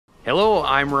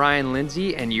Hello, I'm Ryan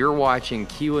Lindsay, and you're watching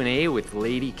Q&A with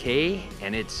Lady K,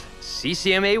 and it's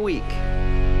CCMA week.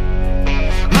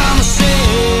 Mama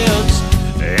says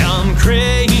I'm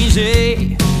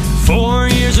crazy. 4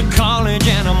 years of college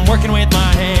and I'm working with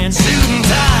my hands. Suit and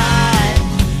tie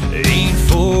ain't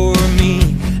for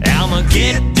me. I'ma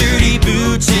get dirty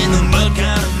boots in the mud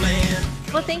kind of man.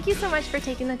 Well, thank you so much for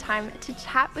taking the time to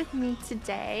chat with me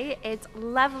today. It's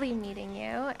lovely meeting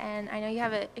you, and I know you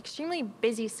have an extremely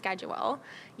busy schedule.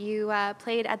 You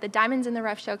played at the Diamonds in the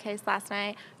Rough showcase last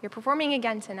night. You're performing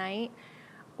again tonight.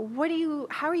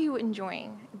 How are you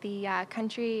enjoying the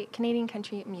Canadian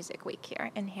Country Music Week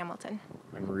here in Hamilton?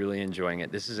 I'm really enjoying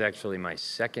it. This is actually my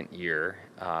second year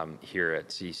here at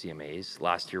CCMAs.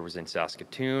 Last year was in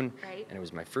Saskatoon, Right. and it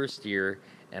was my first year,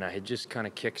 and I had just kind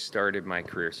of kick-started my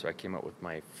career, so I came out with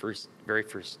my very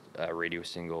first radio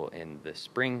single in the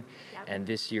spring. Yep. And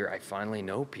this year I finally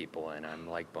know people, and I'm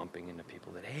like bumping into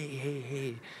people that,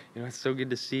 hey, you know, it's so good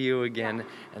to see you again.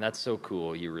 Yeah. And that's so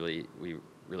cool. We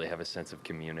really have a sense of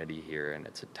community here, and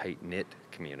it's a tight-knit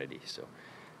community, so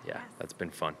yeah, Yes. That's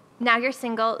been fun. Now your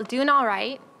single, Doin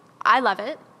Alright, I love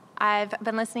it. I've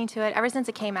been listening to it ever since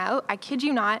it came out. I kid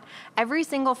you not, every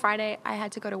single Friday I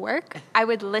had to go to work, I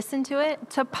would listen to it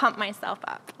to pump myself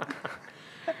up.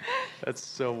 That's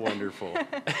so wonderful.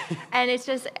 And it's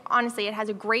just, honestly, it has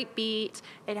a great beat.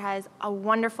 It has a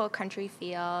wonderful country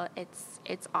feel.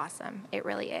 It's awesome. It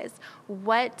really is.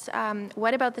 What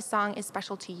about the song is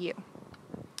special to you?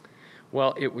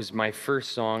 Well, it was my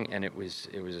first song, and it was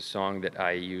a song that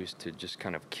I used to just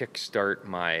kind of kickstart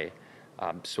my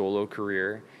solo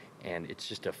career, and it's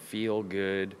just a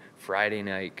feel-good Friday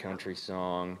night country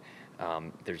song.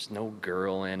 There's no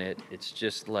girl in it. It's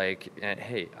just like,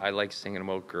 hey, I like singing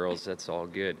about girls. That's all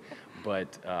good.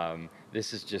 But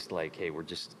this is just like, hey, we're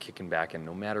just kicking back, and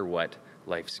no matter what,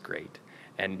 life's great.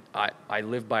 And I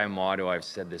live by a motto. I've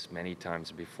said this many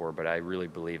times before, but I really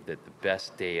believe that the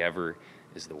best day ever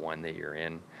is the one that you're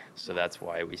in. So that's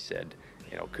why we said,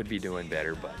 you know, could be doing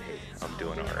better, but hey, I'm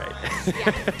doing all right.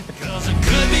 Cause I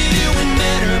could be doing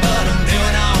better, but I'm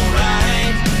doing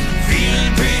alright.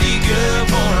 Feeling pretty good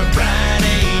for a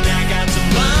Friday night. Got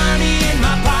some money in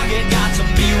my pocket, got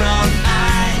some beer on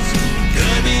ice.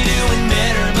 Could be doing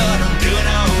better, but I'm doing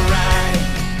alright.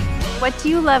 What do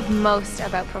you love most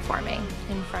about performing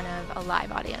in front of a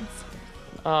live audience?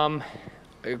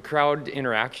 Crowd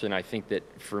interaction. I think that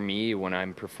for me, when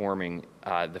I'm performing,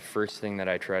 the first thing that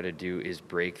I try to do is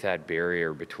break that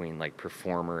barrier between like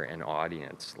performer and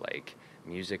audience. Like,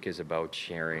 music is about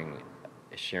sharing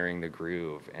the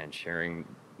groove and sharing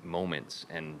moments,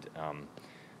 and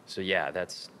so yeah,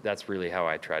 that's really how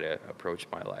I try to approach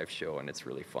my live show, and it's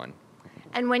really fun.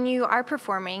 And when you are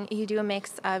performing, you do a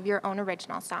mix of your own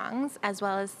original songs as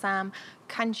well as some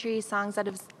country songs that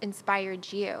have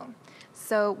inspired you.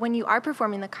 So when you are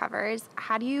performing the covers,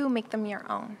 how do you make them your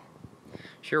own?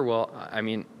 Sure. Well, I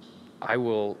mean, I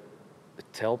will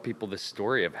tell people the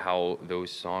story of how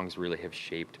those songs really have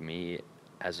shaped me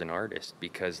as an artist,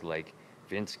 because like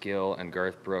Vince Gill and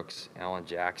Garth Brooks, Alan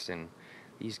Jackson,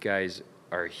 these guys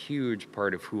are a huge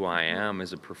part of who I am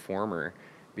as a performer,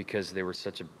 because they were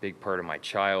such a big part of my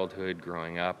childhood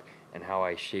growing up and how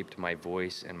I shaped my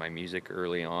voice and my music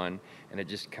early on, and it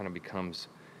just kind of becomes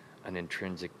an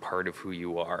intrinsic part of who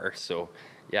you are. So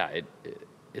yeah,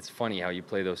 it's funny how you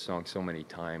play those songs so many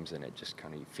times and it just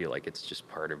kind of, you feel like it's just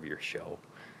part of your show.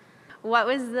 What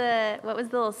was the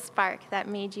little spark that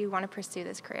made you want to pursue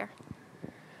this career?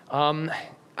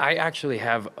 I actually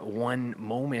have one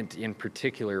moment in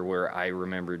particular where I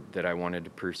remembered that I wanted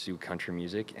to pursue country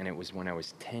music, and it was when I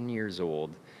was 10 years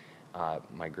old.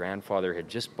 My grandfather had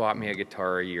just bought me a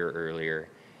guitar a year earlier,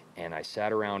 and I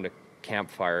sat around a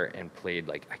campfire and played,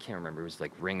 like, I can't remember, it was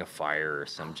like Ring of Fire or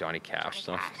some Johnny Cash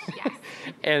song. Yes.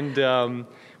 And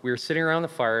we were sitting around the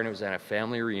fire, and it was at a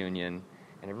family reunion,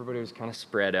 and everybody was kind of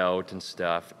spread out and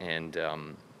stuff, and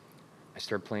I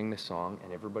started playing this song,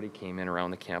 and everybody came in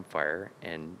around the campfire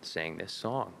and sang this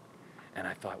song. And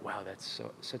I thought, wow, that's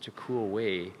such a cool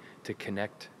way to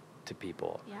connect to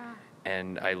people. Yeah.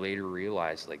 And I later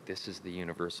realized, like, this is the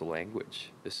universal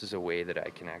language. This is a way that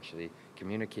I can actually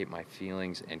communicate my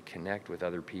feelings and connect with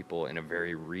other people in a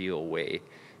very real way.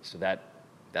 So that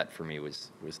for me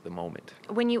was the moment.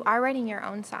 When you are writing your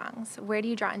own songs, where do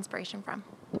you draw inspiration from?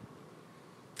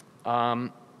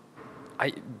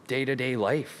 Day-to-day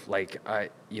life, like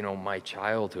my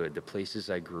childhood, the places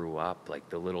I grew up, like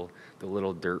the little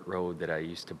dirt road that I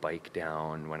used to bike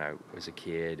down when I was a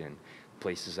kid, and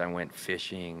places I went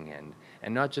fishing,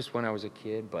 and not just when I was a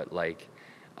kid, but like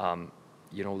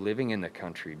you know, living in the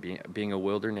country, being a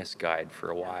wilderness guide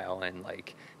for a while, and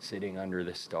like sitting under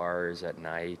the stars at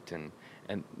night, and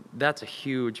that's a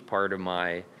huge part of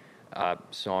my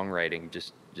songwriting,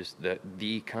 just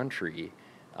the country.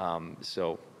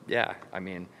 So yeah, I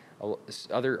mean,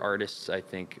 other artists I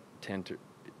think tend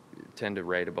to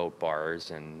write about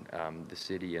bars and the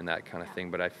city and that kind of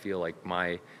thing, but I feel like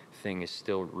my thing is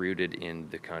still rooted in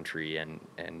the country and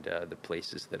the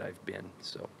places that I've been.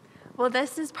 So. Well,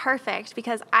 this is perfect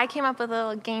because I came up with a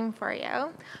little game for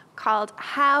you called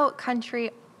How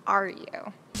Country Are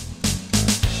You?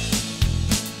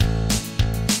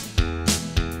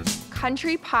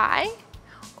 Country pie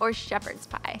or shepherd's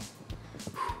pie?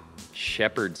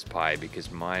 Shepherd's pie,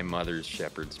 because my mother's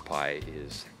shepherd's pie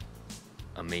is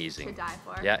amazing. To die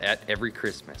for. Yeah, at every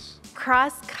Christmas.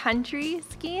 Cross-country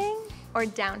skiing or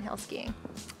downhill skiing?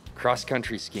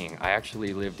 Cross-country skiing. I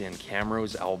actually lived in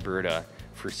Camrose, Alberta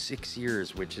for 6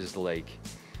 years, which is like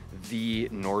the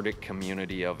Nordic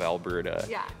community of Alberta.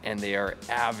 Yeah. And they are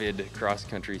avid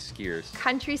cross-country skiers.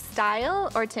 Country style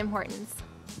or Tim Hortons?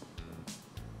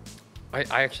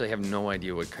 I actually have no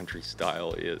idea what country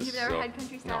style is. You've never had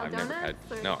country style I've donuts never had,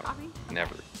 or no, coffee? Okay.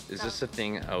 Never. Is So- this a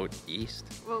thing out east?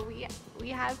 Well, we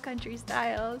have country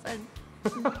styles and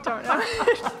don't know.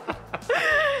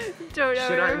 Don't know.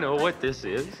 Should I know what this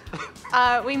is?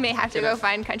 We may have to go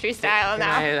find country style Can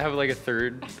now. I have like a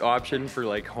third option for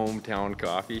like hometown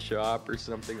coffee shop or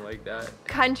something like that?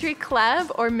 Country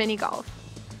club or mini golf?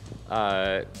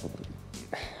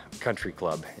 Country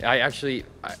club.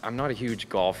 I'm not a huge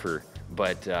golfer,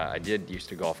 but I did used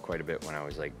to golf quite a bit when I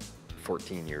was like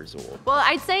 14 years old. Well,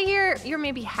 I'd say you're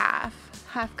maybe half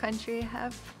country,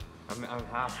 half. I'm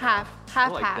half. Half. I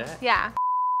like Half. that. Yeah.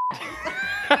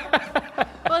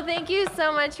 Well, thank you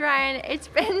so much, Ryan. It's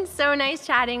been so nice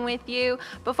chatting with you.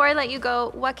 Before I let you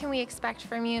go, what can we expect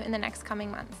from you in the next coming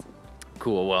months?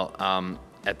 Cool. Well,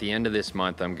 at the end of this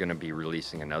month, I'm going to be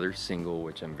releasing another single,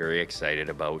 which I'm very excited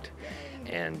about.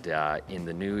 And in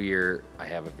the new year, I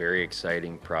have a very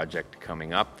exciting project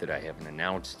coming up that I haven't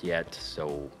announced yet,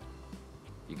 so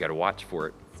you got to watch for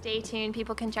it. Stay tuned.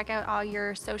 People can check out all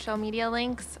your social media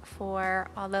links for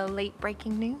all the late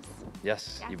breaking news.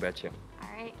 Yes, Yeah. you betcha. All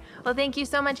right. Well, thank you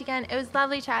so much again. It was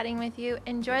lovely chatting with you.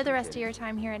 Enjoy the rest of your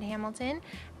time here at Hamilton.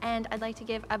 And I'd like to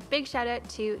give a big shout out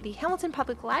to the Hamilton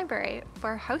Public Library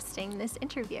for hosting this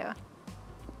interview.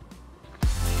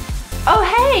 Oh,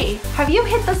 hey! Have you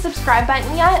hit the subscribe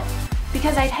button yet?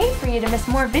 Because I'd hate for you to miss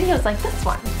more videos like this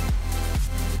one.